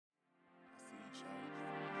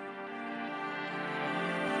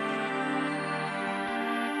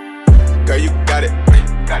Girl, you got it. Girl, you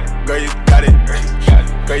got it. Girl, you got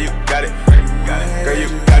it. Girl, you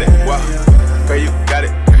got it. Wow. Girl, you got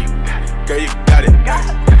it. Girl, you got it.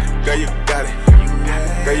 Girl, you got it.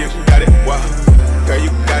 Girl, you got it. Wow. Girl, you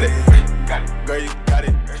got it. Girl, you got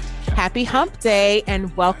it. Happy Hump Day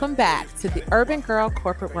and welcome back to the Urban Girl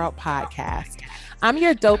Corporate World Podcast. I'm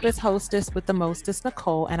your dopest hostess with the mostest,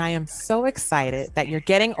 Nicole, and I am so excited that you're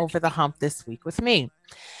getting over the hump this week with me.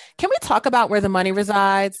 Can we talk about where the money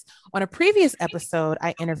resides? On a previous episode,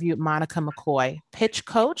 I interviewed Monica McCoy, pitch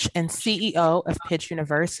coach and CEO of Pitch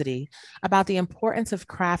University, about the importance of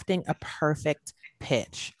crafting a perfect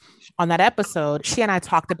pitch. On that episode, she and I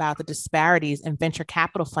talked about the disparities in venture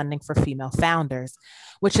capital funding for female founders,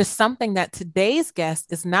 which is something that today's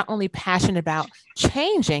guest is not only passionate about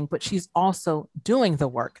changing, but she's also doing the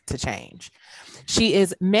work to change. She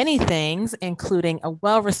is many things, including a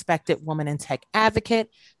well-respected woman in tech advocate,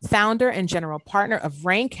 founder and general partner of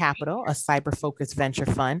Rain Capital, a cyber-focused venture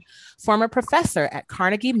fund, former professor at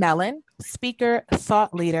Carnegie Mellon, speaker,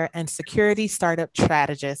 thought leader, and security startup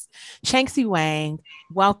strategist. Chanxi Wang,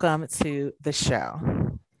 welcome to the show.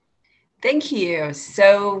 Thank you.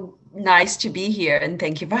 So nice to be here, and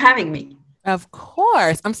thank you for having me. Of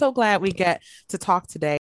course. I'm so glad we get to talk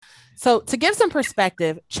today. So to give some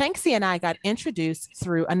perspective, Chanxi and I got introduced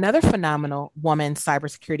through another phenomenal woman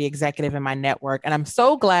cybersecurity executive in my network, and I'm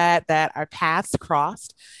so glad that our paths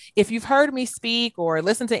crossed. If you've heard me speak or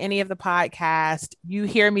listen to any of the podcast, you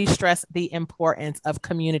hear me stress the importance of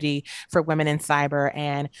community for women in cyber,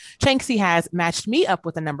 and Chanxi has matched me up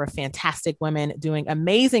with a number of fantastic women doing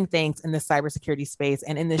amazing things in the cybersecurity space,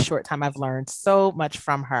 and in this short time, I've learned so much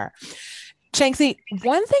from her. Chanxi,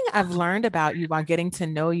 one thing I've learned about you while getting to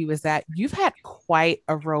know you is that you've had quite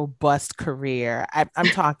a robust career. I'm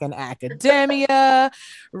talking academia,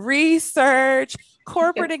 research,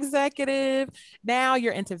 corporate executive. Now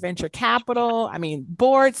you're into venture capital.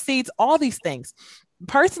 Board seats, all these things.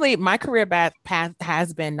 Personally, my career path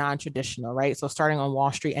has been non-traditional, right? So starting on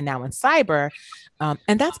Wall Street and now in cyber.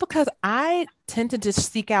 And that's because I tend to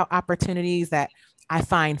just seek out opportunities that I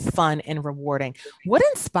find fun and rewarding. What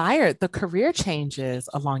inspired the career changes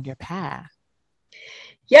along your path?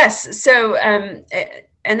 Yes. So, and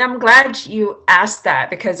I'm glad you asked that,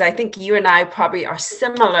 because I think you and I probably are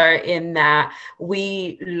similar in that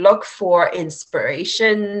we look for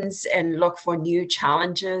inspirations and look for new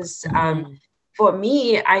challenges. Mm-hmm. For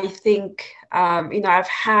me, I think, I've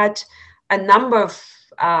had a number of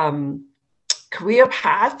career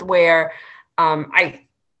paths where I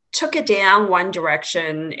took it down one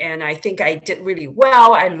direction, and I think I did really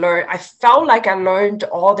well. I felt like I learned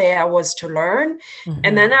all there was to learn. Mm-hmm.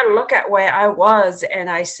 And then I look at where I was and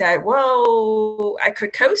I said, well, I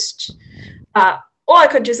could coast, or I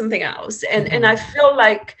could do something else. And I feel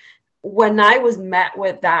like when I was met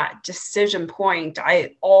with that decision point,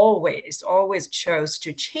 I always chose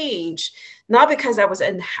to change, not because I was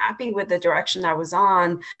unhappy with the direction I was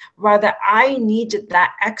on, rather I needed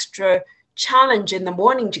that extra challenge in the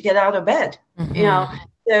morning to get out of bed. Mm-hmm.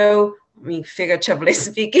 So figuratively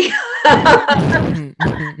speaking.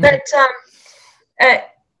 But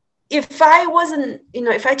if I wasn't,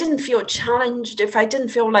 if I didn't feel challenged, if I didn't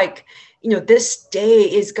feel like, this day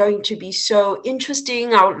is going to be so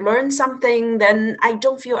interesting, I'll learn something, then I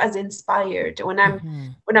don't feel as inspired. When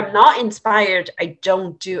I'm not inspired, I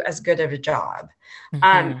don't do as good of a job.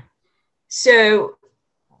 Mm-hmm. So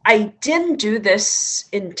I didn't do this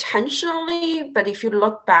intentionally, but if you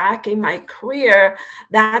look back in my career,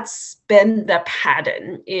 that's been the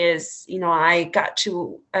pattern. Is, I got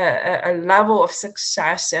to a level of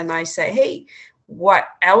success and I say, hey, what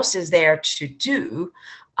else is there to do?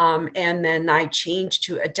 And then I changed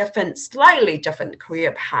to a slightly different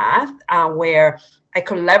career path where I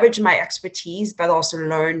could leverage my expertise, but also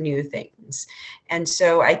learn new things. And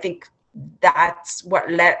so I think that's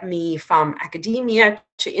what led me from academia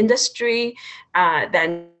to industry,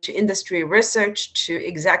 then to industry research, to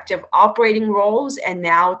executive operating roles, and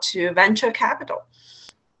now to venture capital.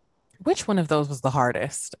 Which one of those was the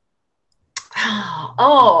hardest?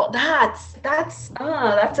 Oh,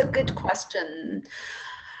 that's a good question.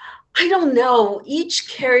 I don't know. Each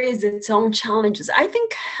carries its own challenges. I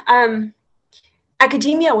think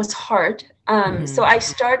academia was hard. So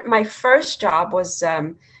my first job was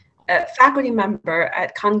a faculty member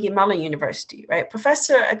at Carnegie Mellon University, right?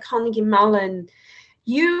 Professor at Carnegie Mellon,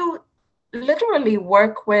 you literally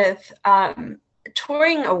work with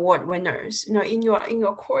Turing Award winners. In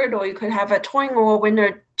your corridor, you could have a Turing Award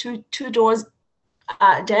winner two doors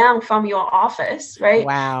down from your office, right?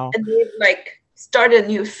 Wow. And they start a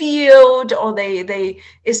new field, or they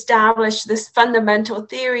establish this fundamental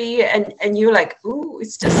theory, and you're like, ooh,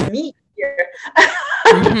 it's just me. here.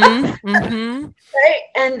 Mm-hmm.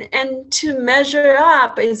 Right? And to measure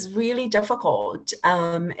up is really difficult.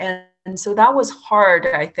 And so that was hard,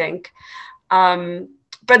 I think.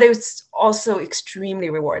 But it was also extremely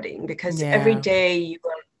rewarding because every day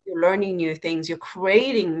you're learning new things, you're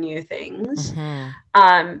creating new things.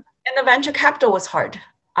 And the venture capital was hard.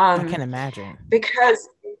 I can imagine. Because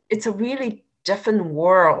it's a really different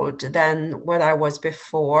world than what I was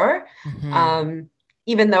before.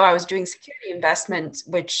 Even though I was doing security investments,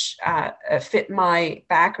 which fit my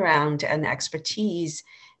background and expertise,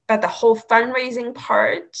 but the whole fundraising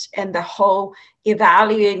part and the whole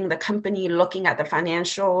evaluating the company, looking at the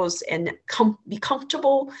financials and be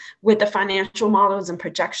comfortable with the financial models and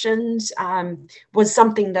projections was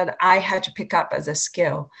something that I had to pick up as a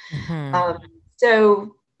skill.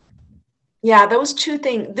 So yeah, those two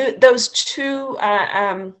things, those two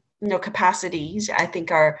capacities, I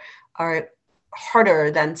think are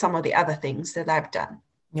harder than some of the other things that I've done.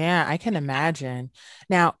 Yeah, I can imagine.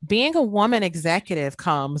 Now, being a woman executive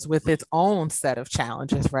comes with its own set of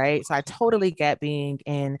challenges, right? So I totally get being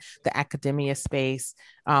in the academia space.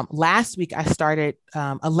 Last week, I started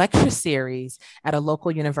a lecture series at a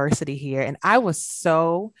local university here, and I was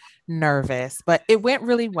so nervous, but it went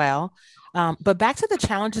really well. But back to the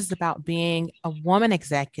challenges about being a woman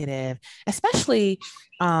executive, especially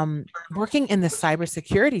working in the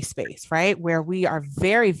cybersecurity space, right? Where we are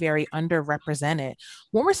very, very underrepresented.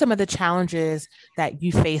 What were some of the challenges that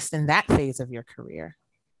you faced in that phase of your career?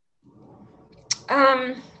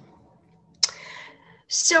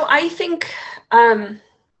 So I think the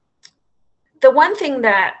one thing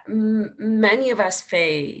that many of us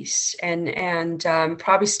face and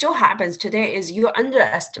probably still happens today is you're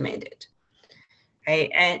underestimated.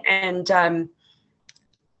 Right? And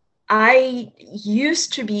I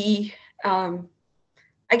used to be, I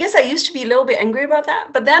guess I used to be a little bit angry about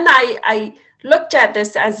that, but then I looked at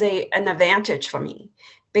this as an advantage for me,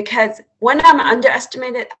 because when I'm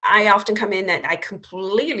underestimated, I often come in and I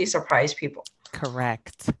completely surprise people.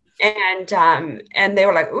 Correct. And they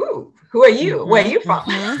were like, "Ooh, who are you? Where are you from?"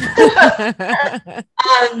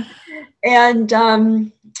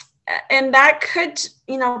 And that could,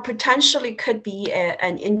 potentially could be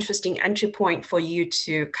an interesting entry point for you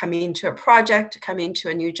to come into a project, come into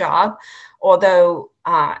a new job. Although,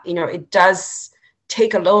 it does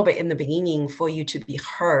take a little bit in the beginning for you to be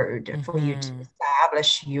heard, for you to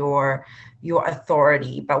establish your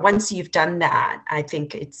authority. But once you've done that, I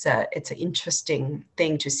think it's an interesting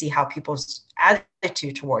thing to see how people's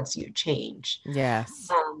attitude towards you change. Yes.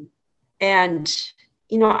 And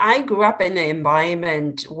I grew up in an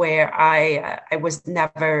environment where I was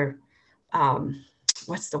never,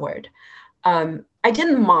 what's the word? I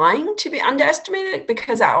didn't mind to be underestimated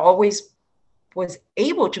because I always was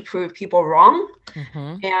able to prove people wrong.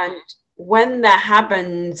 And when that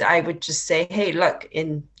happens, I would just say, hey, look,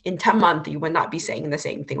 in 10 months, you will not be saying the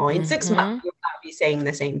same thing, or in 6 months, you will not be saying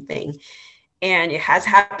the same thing. And it has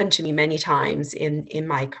happened to me many times in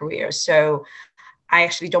my career. So I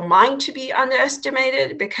actually don't mind to be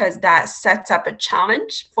underestimated, because that sets up a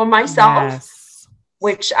challenge for myself,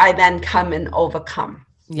 which I then come and overcome.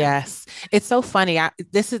 Yes. It's so funny.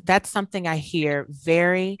 That's something I hear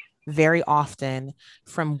very, very often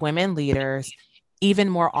from women leaders, even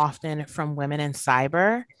more often from women in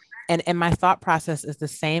cyber. And my thought process is the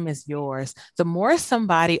same as yours. The more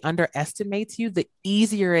somebody underestimates you, the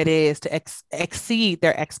easier it is to exceed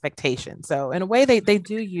their expectations. So in a way, they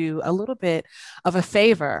do you a little bit of a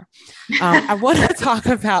favor. I want to talk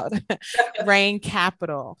about Rain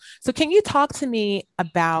Capital. So can you talk to me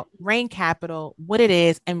about Rain Capital, what it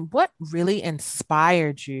is, and what really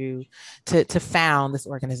inspired you to found this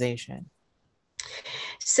organization?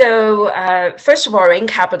 So first of all, Rain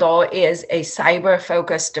Capital is a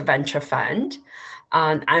cyber-focused venture fund.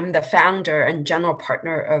 I'm the founder and general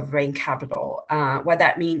partner of Rain Capital. What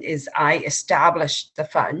that means is I established the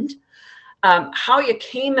fund. How it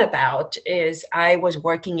came about is I was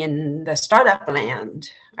working in the startup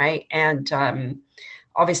land, right? And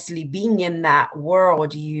obviously being in that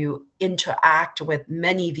world, you interact with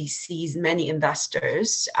many VCs, many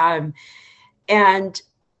investors. And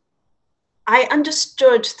I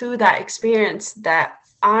understood through that experience that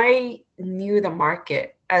I knew the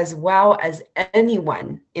market as well as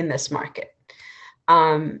anyone in this market.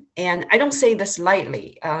 And I don't say this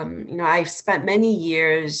lightly. I've spent many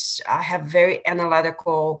years, I have very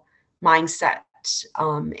analytical mindset,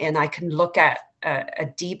 and I can look at a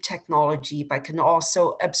deep technology, but I can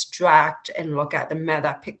also abstract and look at the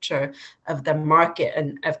meta picture of the market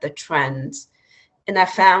and of the trends. And I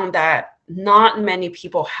found that not many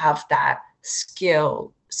people have that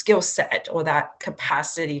skill skill set or that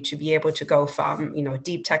capacity to be able to go from,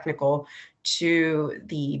 deep technical to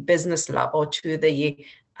the business level, to the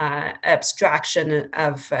abstraction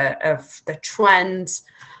of the trends.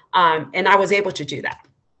 And I was able to do that.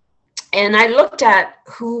 And I looked at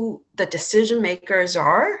who the decision makers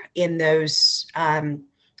are in those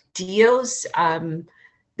deals.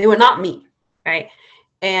 They were not me, right?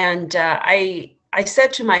 And I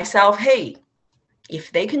said to myself, hey,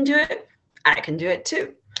 if they can do it, I can do it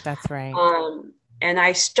too. That's right. And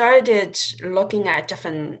I started looking at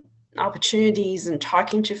different opportunities and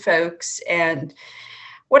talking to folks. And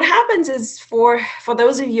what happens is, for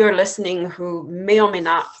those of you who are listening who may or may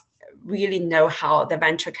not really know how the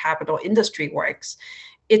venture capital industry works,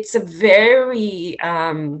 it's a very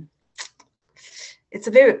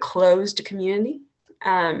closed community,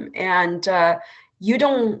 and you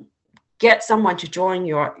don't get someone to join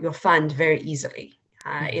your fund very easily.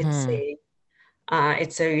 I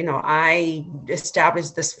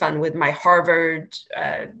established this fund with my Harvard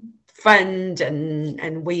fund,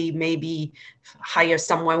 and we maybe hire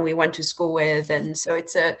someone we went to school with, and so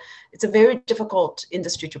it's a very difficult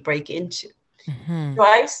industry to break into. So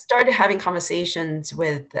I started having conversations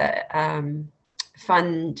with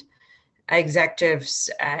fund executives,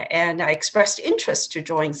 and I expressed interest to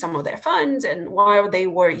join some of their funds. And while they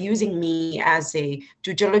were using me as a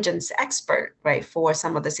due diligence expert, right, for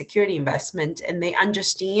some of the security investment, and they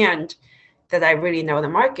understand that I really know the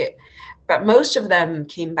market, but most of them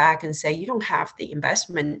came back and say, you don't have the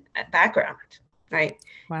investment background, right?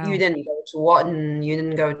 Wow. You didn't go to Wharton, you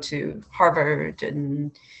didn't go to Harvard,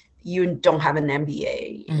 and you don't have an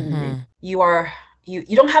MBA. And you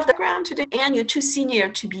don't have the ground to do, and you're too senior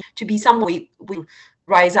to be someone we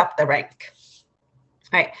rise up the rank,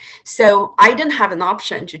 right? So I didn't have an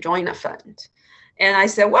option to join a fund, and I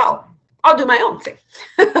said, well, I'll do my own thing.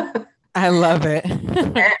 I love it.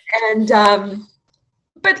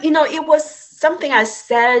 But it was something I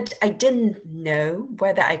said I didn't know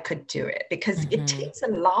whether I could do it, because it takes a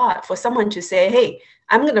lot for someone to say, hey,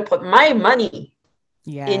 I'm going to put my money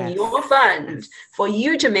in your fund for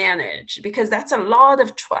you to manage, because that's a lot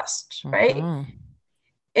of trust, right?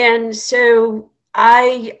 And so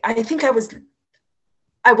I think I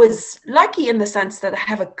was lucky in the sense that I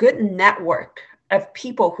have a good network of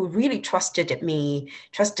people who really trusted me,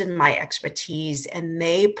 trusted my expertise, and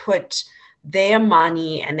they put their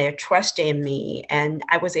money and their trust in me, and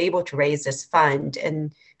I was able to raise this fund.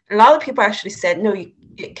 And a lot of people actually said, no,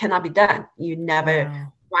 it cannot be done. You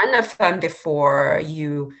never run a fund before,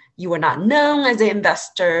 you were not known as an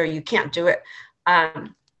investor, you can't do it.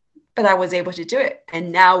 But I was able to do it.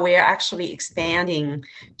 And now we're actually expanding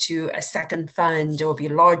to a second fund. It will be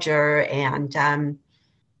larger. And,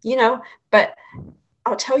 but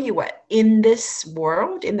I'll tell you what, in this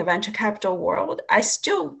world, in the venture capital world, I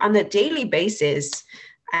still, on a daily basis,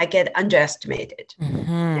 I get underestimated.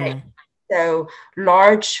 Right? So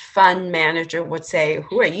large fund manager would say,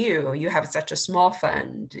 who are you? You have such a small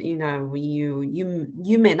fund.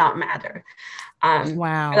 You may not matter.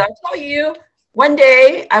 Wow. But I'll tell you, one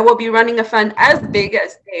day I will be running a fund as big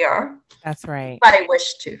as they are. That's right. But I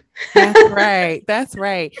wish to. That's right. That's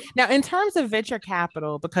right. Now, in terms of venture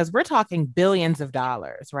capital, because we're talking billions of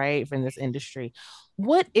dollars, right, from this industry,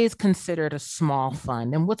 what is considered a small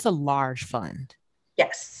fund and what's a large fund?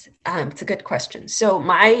 Yes, it's a good question. So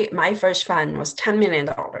my first fund was $10 million.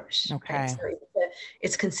 Okay. Right? So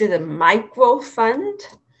it's considered a micro fund.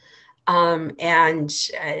 And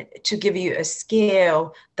to give you a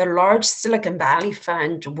scale, the large Silicon Valley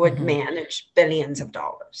fund would manage billions of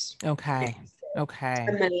dollars. Okay. So okay.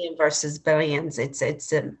 10 million versus billions, it's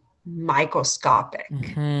a microscopic.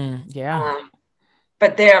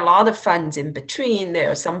 But there are a lot of funds in between. There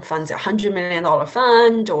are some funds, $100 million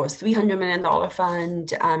fund or $300 million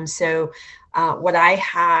fund. So what I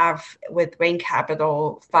have with Rain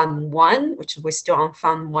Capital Fund 1, which we're still on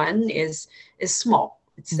Fund 1, is small.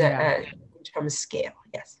 It's from a scale.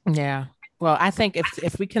 Yes. Yeah. Well, I think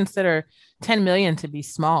if we consider 10 million to be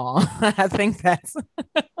small, I think that's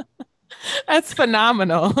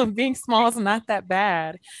phenomenal. Being small is not that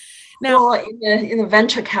bad. Now, well, in the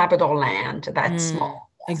venture capital land, that's small.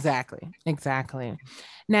 Exactly.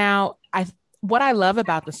 Now, what I love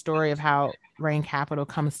about the story of how Rain Capital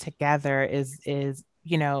comes together is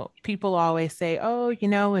people always say, oh,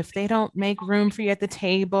 if they don't make room for you at the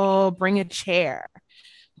table, bring a chair.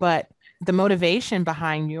 But the motivation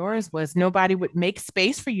behind yours was nobody would make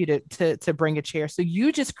space for you to bring a chair. So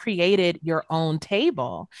you just created your own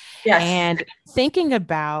table. Yes. And thinking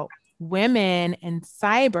about women and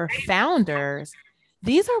cyber founders,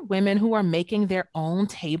 these are women who are making their own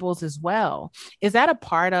tables as well. Is that a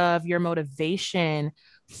part of your motivation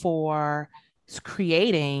for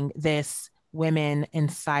creating this Women in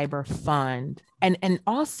Cyber Fund? And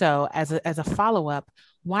also as a follow-up,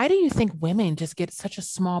 why do you think women just get such a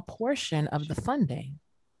small portion of the funding?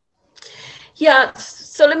 Yeah,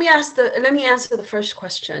 so let me answer the first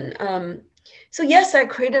question. So yes, I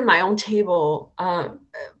created my own table,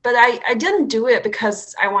 but I didn't do it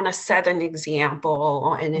because I want to set an example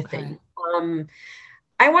or anything. Okay.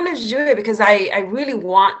 I wanted to do it because I really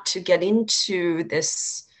want to get into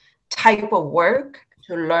this type of work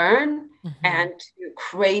to learn and to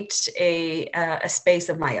create a space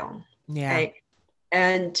of my own. Yeah. Right?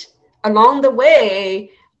 And along the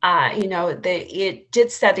way, it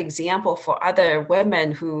did set example for other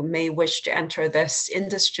women who may wish to enter this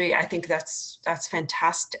industry. I think that's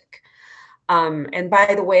fantastic. And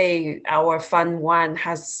by the way, our Fund One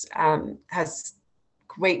has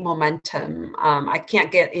great momentum. I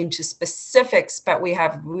can't get into specifics, but we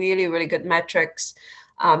have really, really good metrics,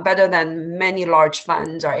 better than many large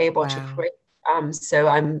funds are able to create. So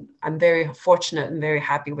I'm very fortunate and very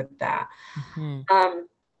happy with that.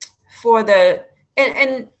 For the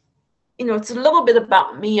and it's a little bit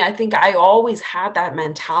about me. I think I always had that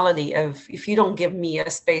mentality of, if you don't give me a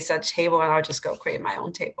space at the table, and I'll just go create my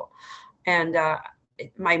own table. And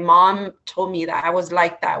my mom told me that I was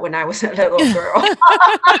like that when I was a little girl.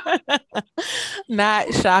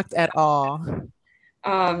 Not shocked at all.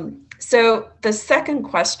 So the second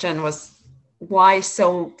question was, why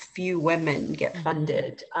so few women get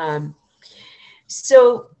funded?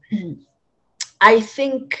 So I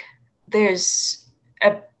think there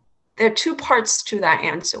are two parts to that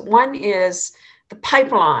answer. One is the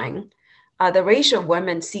pipeline. The ratio of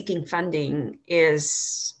women seeking funding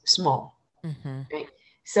is small. Right?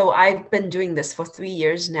 So I've been doing this for 3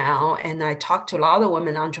 years now, and I talk to a lot of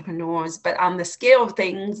women entrepreneurs, but on the scale of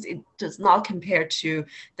things, it does not compare to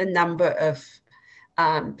the number of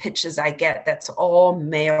pitches I get that's all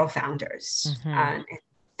male founders.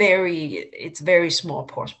 It's very small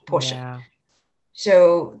portion. Yeah.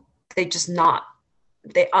 So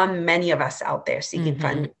there aren't many of us out there seeking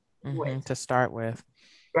funding to start with.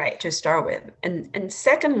 Right, to start with. And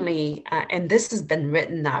secondly, and this has been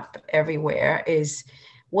written up everywhere, is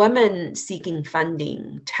women seeking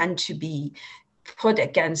funding tend to be put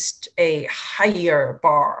against a higher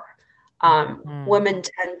bar. Women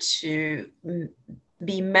tend to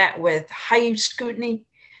be met with high scrutiny,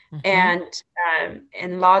 and a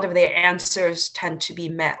lot of their answers tend to be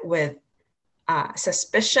met with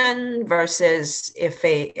suspicion, versus if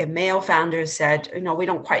a male founder said, we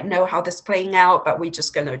don't quite know how this is playing out, but we're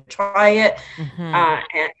just going to try it.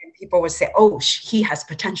 And people would say, oh, he has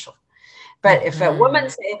potential. But if a woman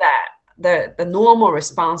say that, the normal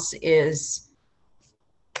response is,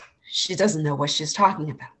 she doesn't know what she's talking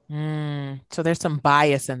about. So there's some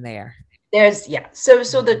bias in there.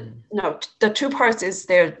 So the two parts is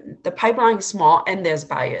the pipeline is small and there's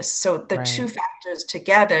bias. So the two factors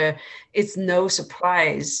together, it's no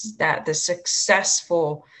surprise that the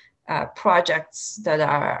successful projects that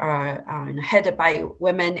are headed by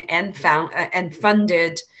women and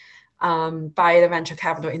funded by the venture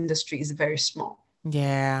capital industry is very small.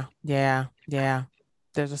 Yeah.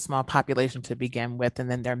 There's a small population to begin with,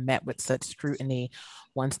 and then they're met with such scrutiny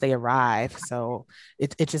once they arrive. So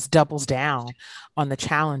it just doubles down on the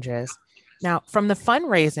challenges. Now, from the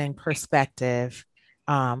fundraising perspective,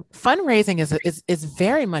 fundraising is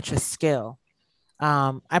very much a skill.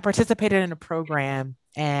 I participated in a program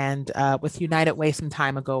and with United Way some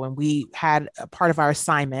time ago, and we had a part of our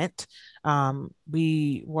assignment.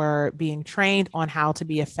 We were being trained on how to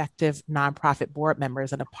be effective nonprofit board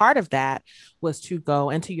members. And a part of that was to go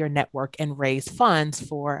into your network and raise funds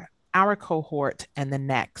for our cohort and the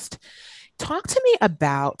next. Talk to me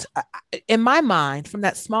about, in my mind, from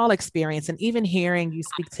that small experience, and even hearing you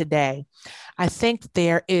speak today, I think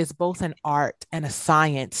there is both an art and a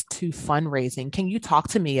science to fundraising. Can you talk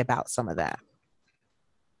to me about some of that?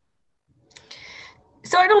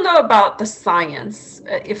 So I don't know about the science.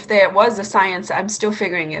 If there was a science, I'm still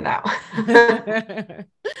figuring it out.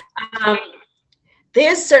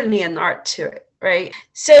 There's certainly an art to it, right?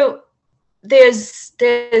 So there's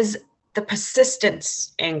the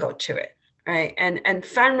persistence angle to it, right? And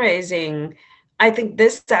fundraising, I think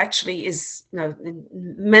this actually is,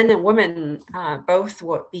 men and women both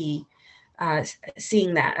will be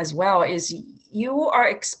seeing that as well, is you are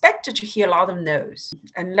expected to hear a lot of no's,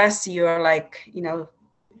 unless you're like,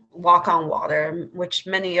 walk on water, which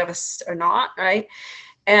many of us are not, right?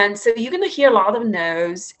 And so you're going to hear a lot of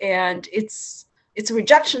no's, and it's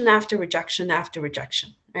rejection after rejection after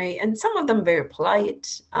rejection, right? And some of them very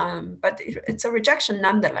polite, but it's a rejection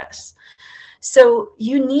nonetheless. So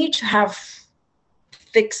you need to have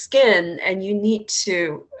thick skin, and you need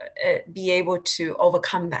to be able to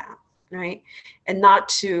overcome that, right? And not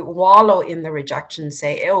to wallow in the rejection,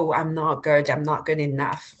 say, oh, I'm not good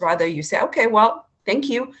enough. Rather, you say, okay, well, thank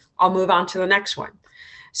you. I'll move on to the next one.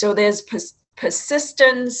 So there's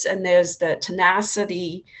persistence, and there's the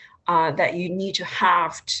tenacity that you need to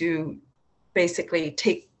have to basically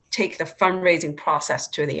take the fundraising process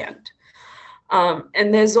to the end.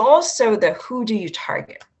 And there's also the who do you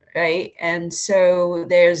target, right? And so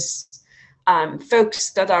there's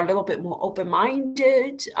folks that are a little bit more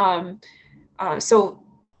open-minded. So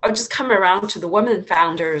I'll just come around to the women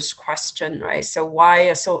founders question, right? So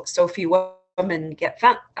why so few women get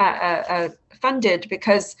funded?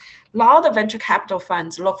 Because a lot of venture capital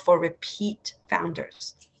funds look for repeat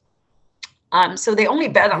founders. So they only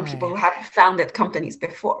bet on people who have founded companies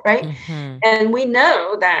before, right? Mm-hmm. And we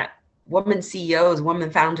know that women CEOs,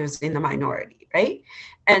 women founders in the minority, right?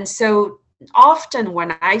 And so often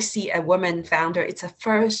when I see a woman founder, it's a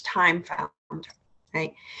first-time founder,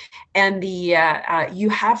 right? And you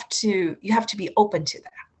have to be open to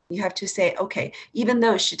that. You have to say, okay, even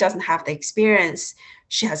though she doesn't have the experience,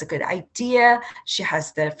 she has a good idea, she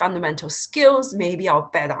has the fundamental skills, maybe I'll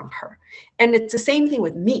bet on her. And it's the same thing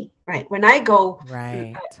with me, right? When I go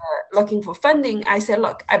looking for funding, I say,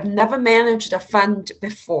 look, I've never managed a fund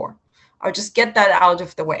before. I'll just get that out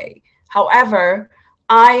of the way. However,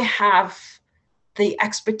 I have the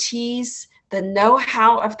expertise, the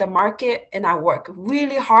know-how of the market, and I work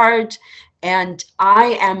really hard, and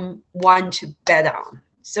I am one to bet on.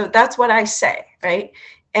 So that's what I say, right?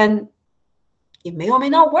 And it may or may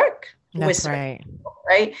not work. That's right. People,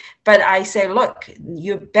 right? But I say, look,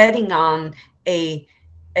 you're betting on a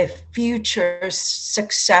future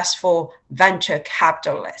successful venture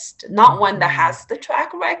capitalist, not one that has the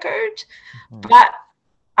track record, but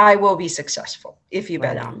I will be successful if you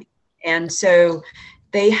bet on me. And so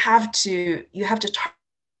you have to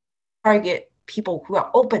target people who are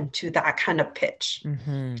open to that kind of pitch,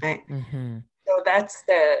 right? Mm-hmm. So that's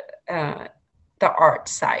the art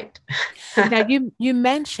side. Now you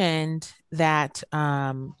mentioned that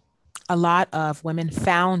a lot of women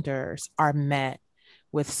founders are met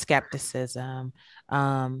with skepticism,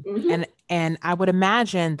 and I would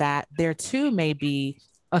imagine that there too may be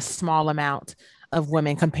a small amount of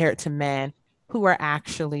women compared to men who are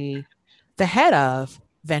actually the head of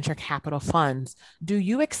venture capital funds. Do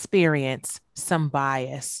you experience some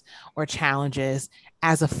bias or challenges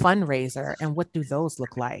as a fundraiser, and what do those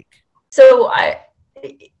look like? So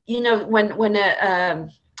when a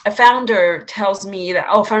founder tells me that,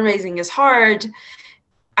 oh, fundraising is hard,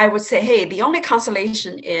 I would say, hey, the only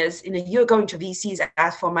consolation is, you're going to VCs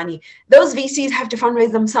ask for money. Those VCs have to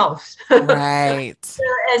fundraise themselves. Right.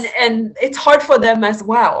 and it's hard for them as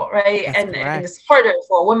well, right? And it's harder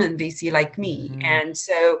for a woman VC like me. Mm-hmm. And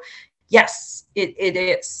so, yes, it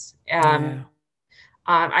is.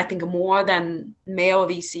 I think more than male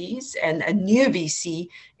VCs, and a new VC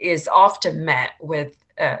is often met with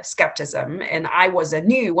skepticism. And I was a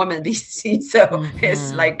new woman VC, so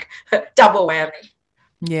it's like double whammy.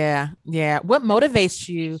 Yeah. What motivates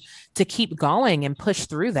you to keep going and push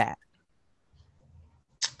through that?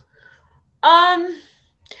 I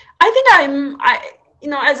think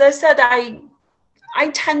as I said, I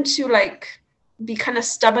tend to be kind of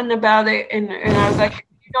stubborn about it, and I was like,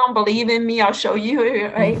 if you don't believe in me, I'll show you,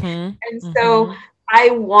 right? And so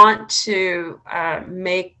I want to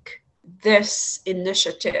make this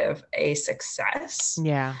initiative a success.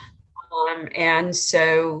 Yeah. And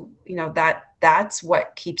so that's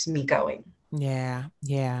what keeps me going. Yeah.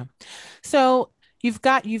 So you've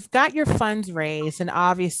got your funds raised, and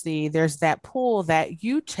obviously there's that pool that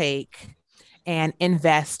you take and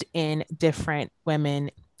invest in different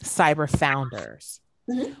women cyber founders.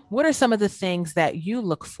 Mm-hmm. What are some of the things that you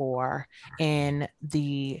look for in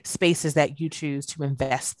the spaces that you choose to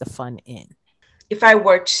invest the fund in? If I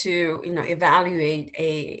were to, evaluate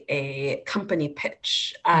a company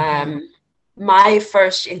pitch, my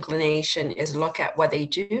first inclination is look at what they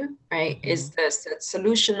do, right? Mm-hmm. Is the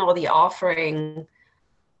solution or the offering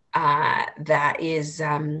that is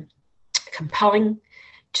compelling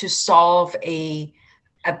to solve a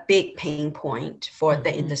big pain point for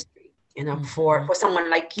the industry, for someone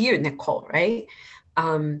like you, Nicole, right?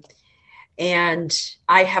 And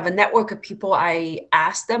I have a network of people. I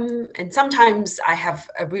ask them, and sometimes I have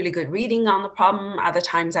a really good reading on the problem. Other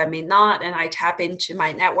times I may not, and I tap into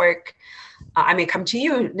my network. I may come to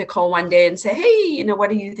you, Nicole, one day and say, hey, what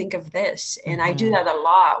do you think of this? And I do that a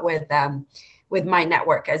lot with my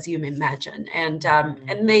network, as you imagine. And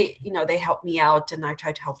they, they help me out, and I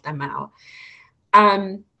try to help them out.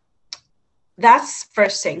 that's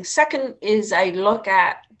first thing. Second is I look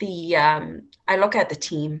at the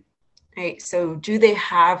team. Right. So do they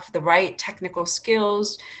have the right technical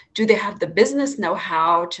skills? Do they have the business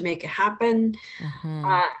know-how to make it happen?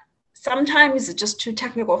 Sometimes it's just two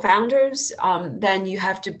technical founders. Then you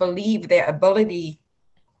have to believe their ability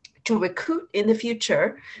to recruit in the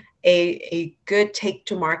future a good take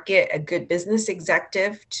to market, a good business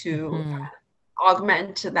executive to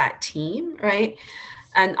augment that team, right?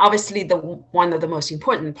 And obviously one of the most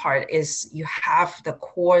important part is you have the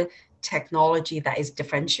core technology that is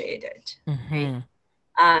differentiated. Right?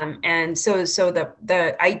 And so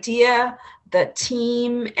the idea, the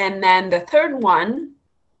team, and then the third one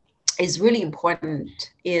is really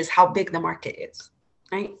important, is how big the market is,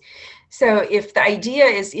 right? So if the idea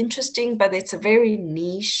is interesting, but it's a very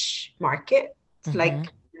niche market,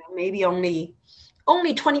 like maybe only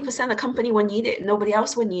 20% of the company will need it, nobody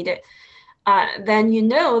else will need it, then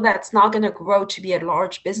that's not going to grow to be a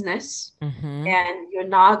large business, and you're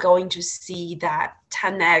not going to see that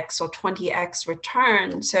 10x or 20x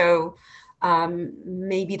return. So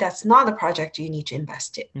maybe that's not a project you need to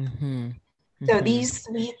invest in. So these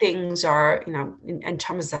three things are, in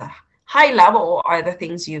terms of high level, are the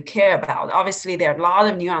things you care about. Obviously, there are a lot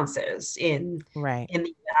of nuances in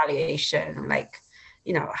the evaluation, like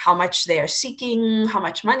how much they are seeking, how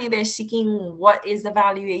much money they're seeking, what is the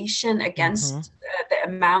valuation against the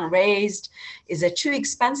amount raised, is it too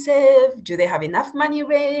expensive, do they have enough money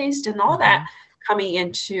raised, and all that coming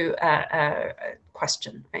into a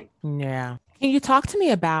question, right? Yeah. Can you talk to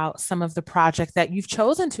me about some of the projects that you've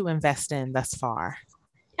chosen to invest in thus far?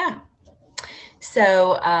 Yeah.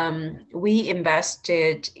 So we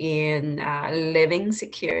invested in Living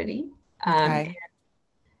Security. I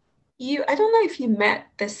don't know if you met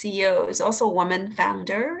the CEO, is also a woman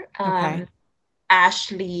founder,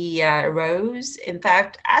 Ashley Rose. In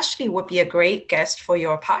fact, Ashley would be a great guest for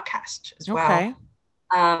your podcast as well.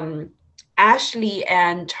 Ashley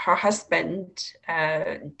and her husband,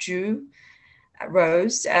 Drew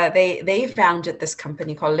Rose, they founded this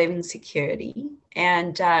company called Living Security.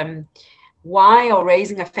 And while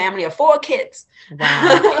raising a family of 4 kids.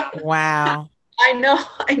 Wow. I know.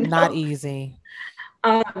 Not easy.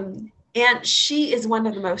 And she is one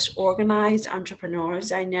of the most organized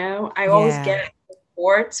entrepreneurs I know. I always get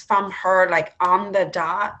reports from her, like on the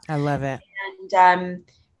dot. I love it. And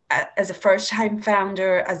as a first-time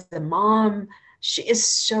founder, as a mom, she is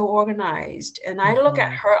so organized. And I look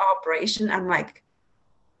at her operation, I'm like,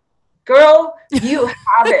 girl, you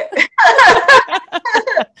have it.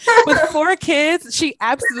 With 4 kids, she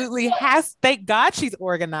absolutely has. Thank God she's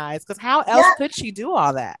organized, because how else could she do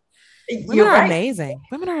all that? Women are amazing.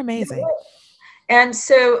 Women are amazing. And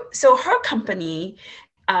so her company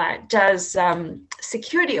does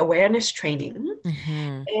security awareness training,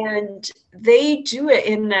 and they do it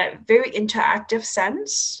in a very interactive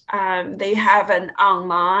sense. They have an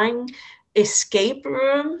online escape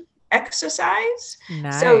room exercise.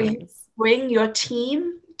 Nice. So you bring your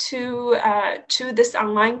team to this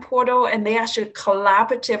online portal, and they actually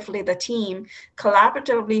the team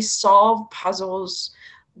collaboratively solve puzzles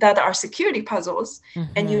that are security puzzles,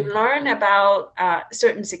 and you learn about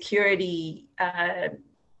certain security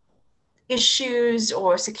issues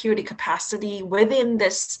or security capacity within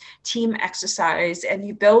this team exercise, and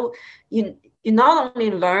you not only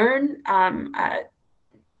learn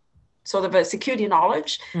sort of a security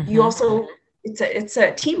knowledge, you also it's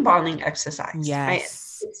a team bonding exercise. Yes. Right?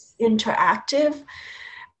 It's interactive,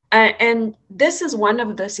 and this is one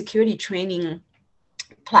of the security training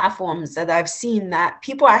platforms that I've seen that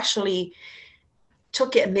people actually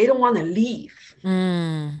took it and they don't want to leave.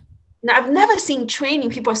 Now, I've never seen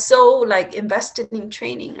training. People are so like invested in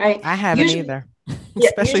training, right? I haven't either,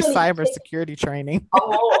 especially cybersecurity training.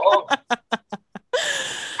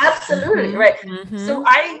 Absolutely, right. So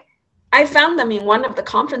I found them in one of the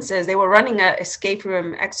conferences. They were running an escape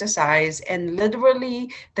room exercise, and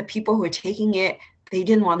literally the people who were taking it, they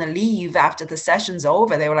didn't want to leave after the session's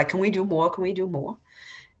over. They were like, can we do more? Can we do more?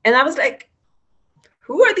 And I was like,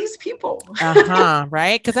 who are these people?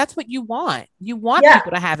 Right? Because that's what you want. You want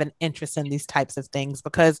people to have an interest in these types of things,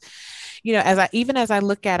 because, as I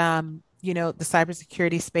look at, the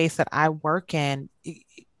cybersecurity space that I work in,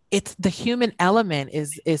 it's the human element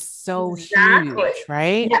is so huge,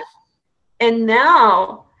 right? Yeah. And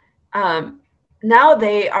now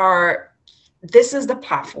this is the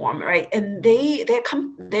platform, right? And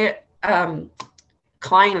their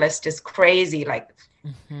client list is crazy, like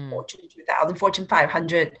Fortune 2000, Fortune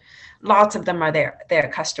 500, lots of them are their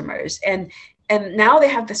customers. And And now they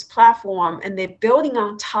have this platform and they're building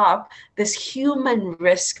on top this human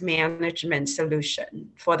risk management solution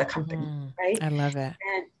for the company, right? I love it.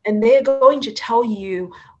 And they're going to tell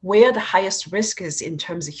you where the highest risk is in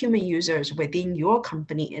terms of human users within your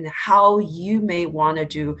company and how you may want to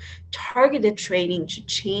do targeted training to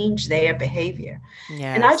change their behavior.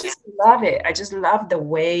 Yeah. And I just love it. I just love the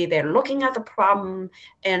way they're looking at the problem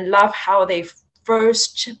and love how they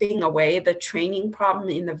first chipping away the training problem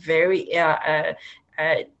in a very,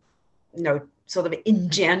 sort of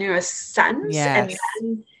ingenuous sense. Yes.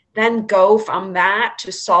 And then go from that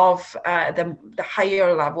to solve the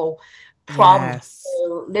higher level problems. Yes.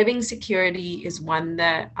 So living security is one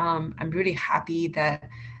that I'm really happy that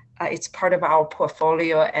it's part of our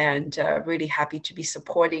portfolio, and really happy to be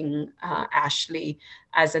supporting Ashley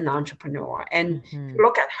as an entrepreneur. And if you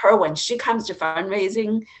look at her, when she comes to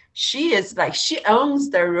fundraising, she is like, she owns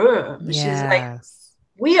the room. Yes. She's like,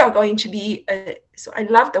 we are going to be, so I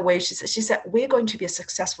love the way she said, we're going to be a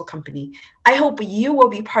successful company. I hope you will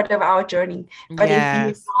be part of our journey. But if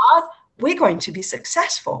you're not, we're going to be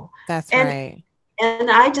successful. That's right.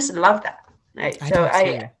 And I just love that. Right.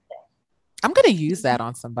 I'm going to use that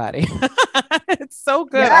on somebody. It's so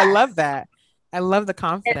good. Yeah. I love that. I love the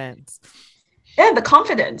confidence. And the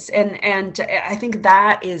confidence. And I think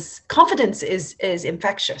that is, confidence is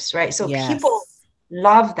infectious, right? So people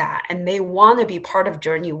love that and they want to be part of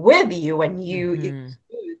journey with you when you exude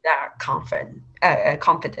that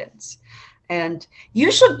confidence. And you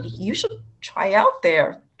should try out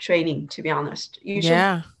their training, to be honest. You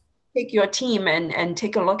should take your team and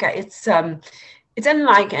take a look at it. It's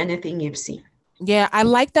unlike anything you've seen. Yeah, I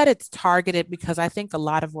like that it's targeted, because I think a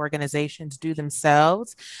lot of organizations do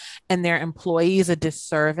themselves and their employees a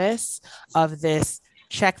disservice of this: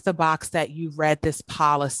 check the box that you read this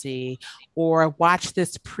policy, or watch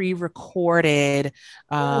this pre-recorded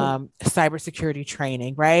cybersecurity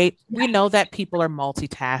training, right? We know that people are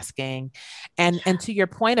multitasking. And to your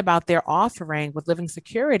point about their offering with Living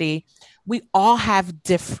Security, we all have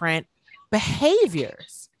different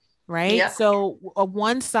behaviors. Right. Yeah. So a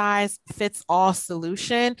one size fits all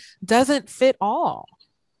solution doesn't fit all.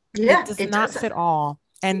 Yeah, it does not fit all.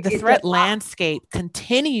 And the threat landscape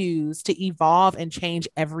continues to evolve and change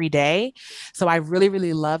every day. So I really,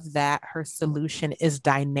 really love that her solution is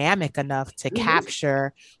dynamic enough to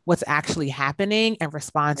capture what's actually happening and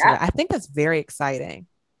respond to it. I think that's very exciting.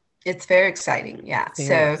 It's very exciting. Yeah.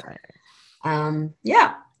 Exciting.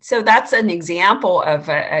 So that's an example of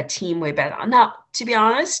a team we bet on. Now, to be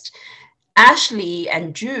honest, Ashley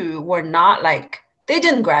and Drew were not like, they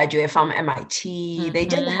didn't graduate from MIT. They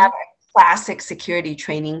didn't have a classic security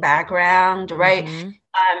training background, right?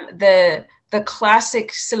 The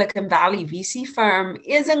classic Silicon Valley VC firm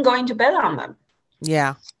isn't going to bet on them.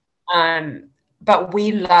 Yeah. But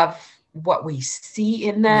we love what we see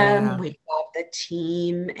in them. Yeah. We love the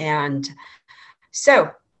team. And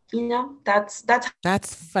so, that's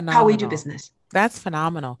phenomenal. How we do business. That's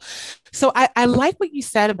phenomenal. So I like what you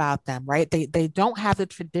said about them, right? They don't have the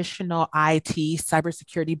traditional IT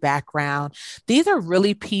cybersecurity background. These are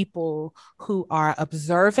really people who are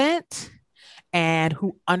observant and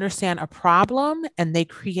who understand a problem, and they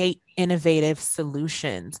create innovative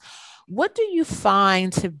solutions. What do you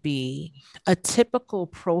find to be a typical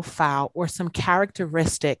profile or some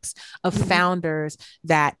characteristics of founders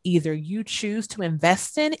that either you choose to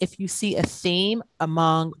invest in if you see a theme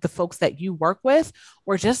among the folks that you work with,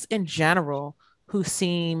 or just in general who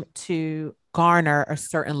seem to garner a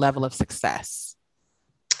certain level of success?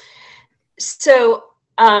 So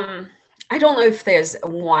I don't know if there's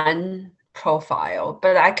one profile,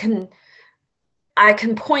 but I can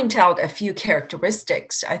point out a few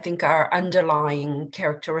characteristics I think are underlying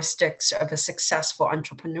characteristics of a successful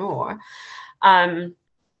entrepreneur.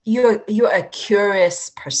 You're a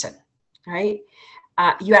curious person, right?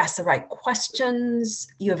 You ask the right questions.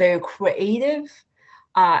 You're very creative.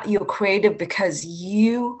 You're creative because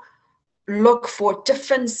you look for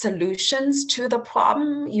different solutions to the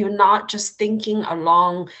problem. You're not just thinking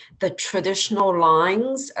along the traditional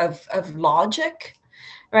lines of logic.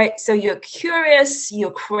 Right. So you're curious,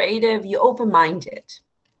 you're creative, you're open-minded.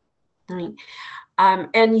 Right?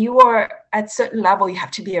 And you are at a certain level, you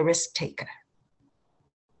have to be a risk taker.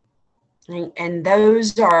 Right? And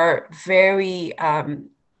those are very,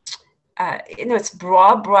 it's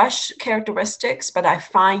broad brush characteristics, but I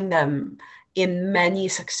find them in many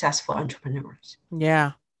successful entrepreneurs.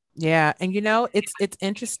 Yeah. Yeah. And, it's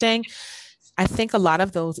interesting. I think a lot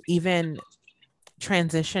of those even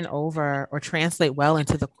transition over or translate well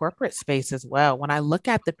into the corporate space as well. When I look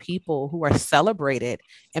at the people who are celebrated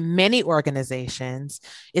in many organizations,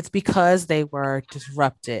 it's because they were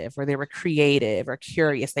disruptive or they were creative or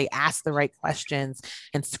curious. They asked the right questions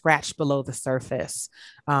and scratched below the surface.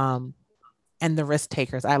 And the risk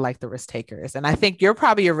takers. I like the risk takers. And I think you're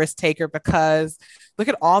probably a risk taker because look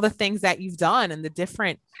at all the things that you've done and the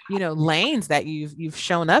different, lanes that you've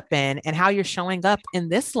shown up in and how you're showing up in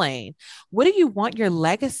this lane. What do you want your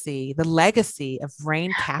legacy, the legacy of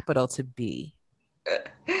Rain Capital to be?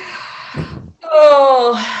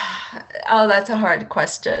 Oh, that's a hard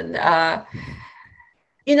question. I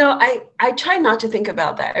try not to think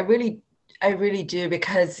about that. I really do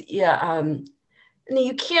because you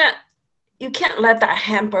can't let that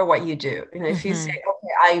hamper what you do. If you say,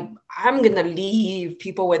 okay, I'm going to leave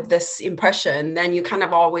people with this impression, then you kind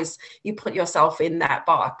of you put yourself in that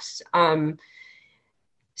box.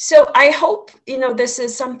 So I hope, this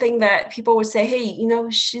is something that people would say, hey,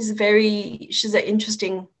 she's an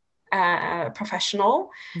interesting professional.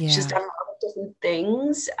 Yeah. She's done a lot of different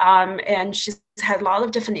things. And she's had a lot of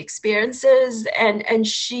different experiences. And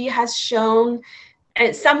she has shown,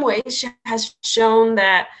 in some ways,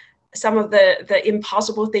 that some of the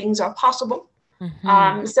impossible things are possible.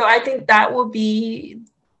 So I think that would be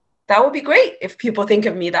great if people think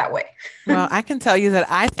of me that way. Well, I can tell you that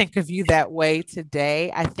I think of you that way today.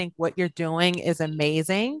 I think what you're doing is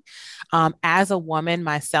amazing. As a woman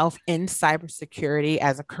myself in cybersecurity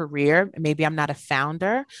as a career, maybe I'm not a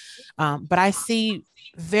founder, but I see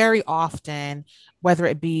very often, whether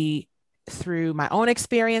it be through my own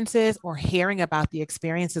experiences or hearing about the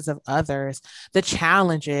experiences of others, the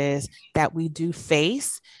challenges that we do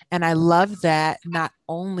face. And I love that not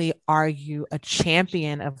only are you a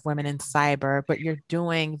champion of women in cyber, but you're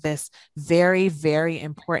doing this very, very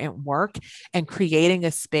important work and creating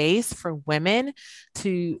a space for women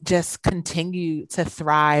to just continue to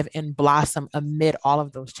thrive and blossom amid all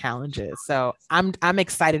of those challenges. So I'm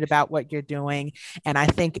excited about what you're doing. And I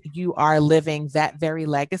think you are living that very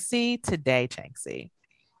legacy today, Chanxi.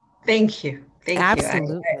 Thank you.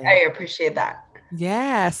 Absolutely. I appreciate that.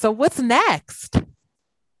 Yeah. So what's next?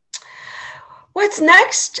 What's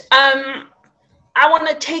next? I want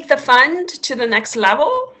to take the fund to the next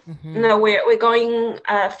level. We're going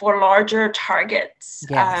for larger targets,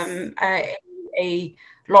 yes. A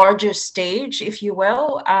larger stage, if you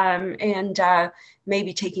will, and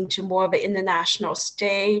maybe taking to more of an international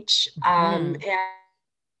stage. I'm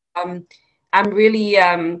really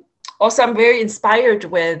also I'm very inspired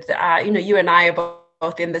with you and I are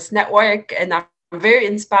both in this network, and I'm very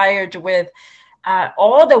inspired with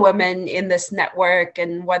all the women in this network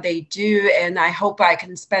and what they do. And I hope I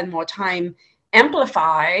can spend more time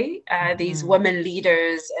amplify these women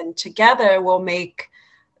leaders, and together we'll make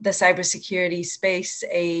the cybersecurity space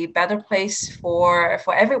a better place for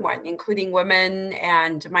everyone, including women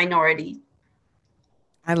and minority.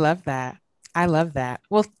 I love that.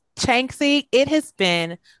 Well, Chanxi, it has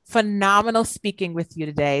been phenomenal speaking with you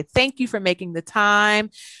today. Thank you for making the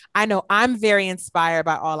time. I know I'm very inspired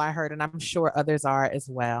by all I heard, and I'm sure others are as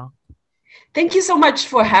well. Thank you so much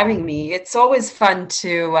for having me. It's always fun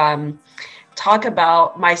to talk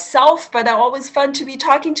about myself, but always fun to be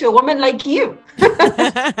talking to a woman like you.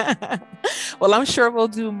 Well, I'm sure we'll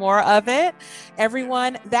do more of it.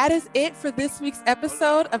 Everyone, that is it for this week's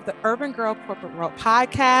episode of the Urban Girl Corporate World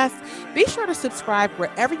podcast. Be sure to subscribe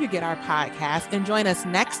wherever you get our podcast and join us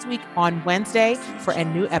next week on Wednesday for a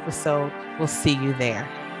new episode. We'll see you there.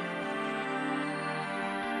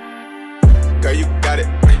 Girl, you got it.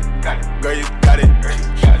 Girl, you got it.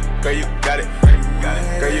 Girl, you got it.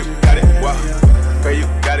 Girl, you got it. Wow. Girl, you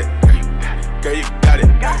got it. Girl, you got it.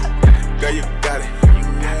 Girl, you got it.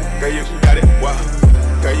 Girl, you got it. Wow.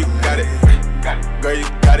 Girl, you got it. Girl, you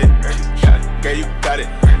got it. Girl, you got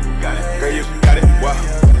it.